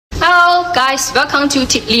Hello guys, welcome to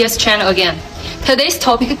Leah's channel again. Today's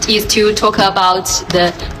topic is to talk about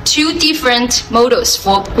the two different models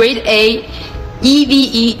for grade A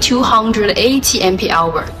EVE 280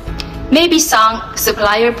 ampere-hour. Maybe some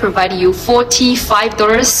supplier provide you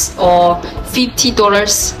 $45 or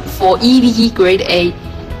 $50 for EVE grade A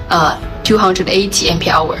 280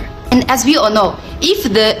 ampere-hour. And as we all know, if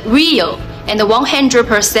the real and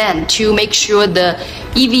 100% to make sure the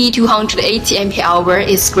EVE 280 ampere-hour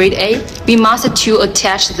is grade A, we must to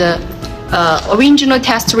attach the original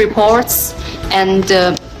test reports, and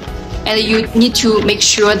you need to make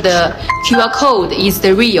sure the QR code is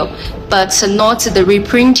the real, but not the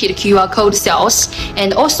reprinted QR code cells.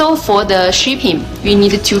 And also for the shipping, we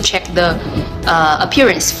need to check the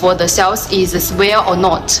appearance for the cells is square or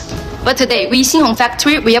not. But today, we Xinhong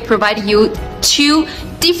Factory, we are providing you two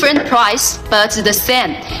different price, but the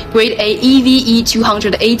same grade A EVE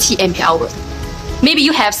 280 ampere-hour. Maybe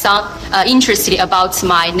you have some interest about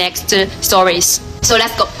my next stories. So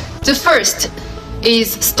let's go. The first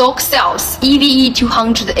is stock cells EVE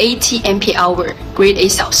 280 ampere-hour grade A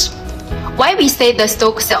cells. Why we say the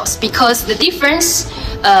stock cells? Because the difference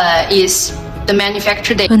is the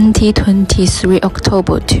manufacture date 2023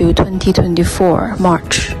 October to 2024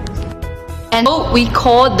 March. And we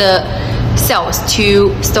call the cells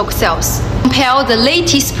to stock cells. Compare the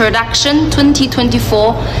latest production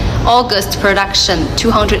 2024 August production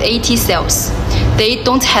 280 cells. They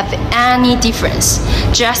don't have any difference,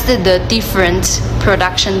 just the different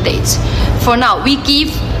production dates. For now, we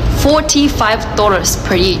give $45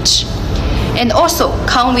 per each. And also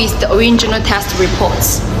come with the original test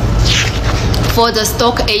reports. For the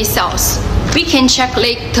stock A cells, we can check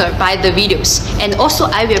later by the videos, and also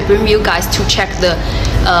I will bring you guys to check the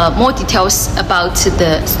more details about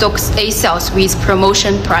the stock A cells with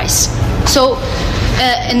promotion price. So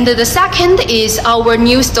and the second is our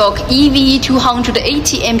new stock EVE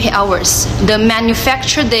 280 ampere-hours. The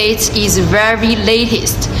manufacture date is very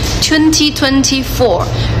latest, 2024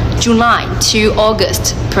 July to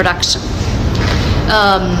August production.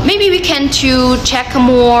 Maybe we can to check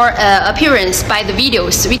more appearance by the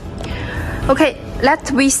videos. Okay,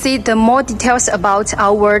 let we see the more details about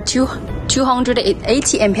our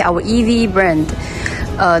 280 ampere-hour EV brand.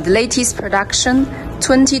 The latest production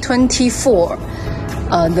 2024,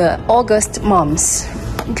 the August months.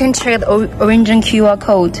 You can check the original QR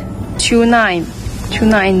code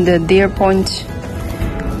 2929, the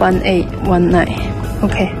 0.1819.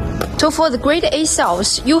 Okay. So for the grade A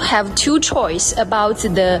cells, you have two choice about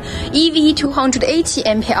the EVE 280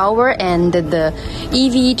 ampere-hour and the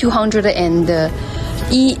EVE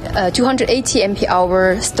 280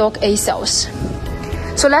 ampere-hour stock A cells.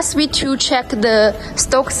 So let's to check the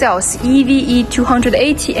stock cells EVE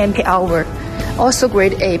 280 ampere-hour, also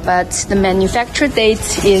grade A, but the manufacture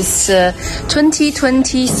date is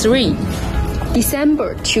 2023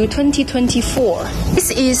 December to 2024. This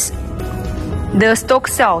is the stock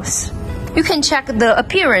cells. You can check the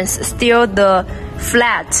appearance, still the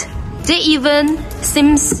flat. They even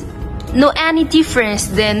seems no any difference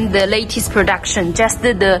than the latest production, just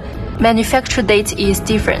the manufacture date is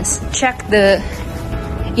different. Check the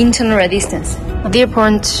internal resistance,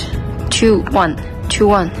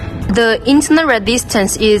 0.2121. The internal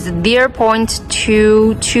resistance is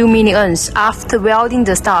 0.22 milliohms after welding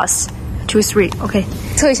the stars. 23, okay.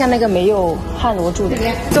 测一下那个没有焊螺柱的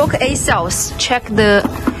stock A cells. Check the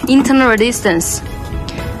internal resistance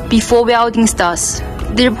before welding stars,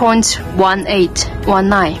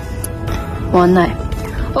 0.1819.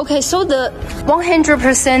 Okay, so the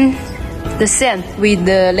 100% the same with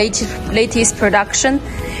the latest production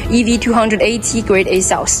EVE 280 grade A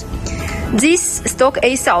cells. These stock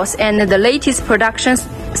A cells and the latest production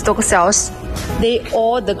stock cells, they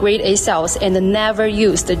all the grade A cells and never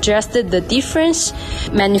used, just the difference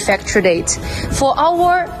manufacture date. For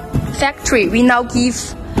our factory, we now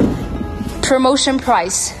give promotion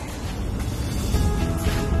price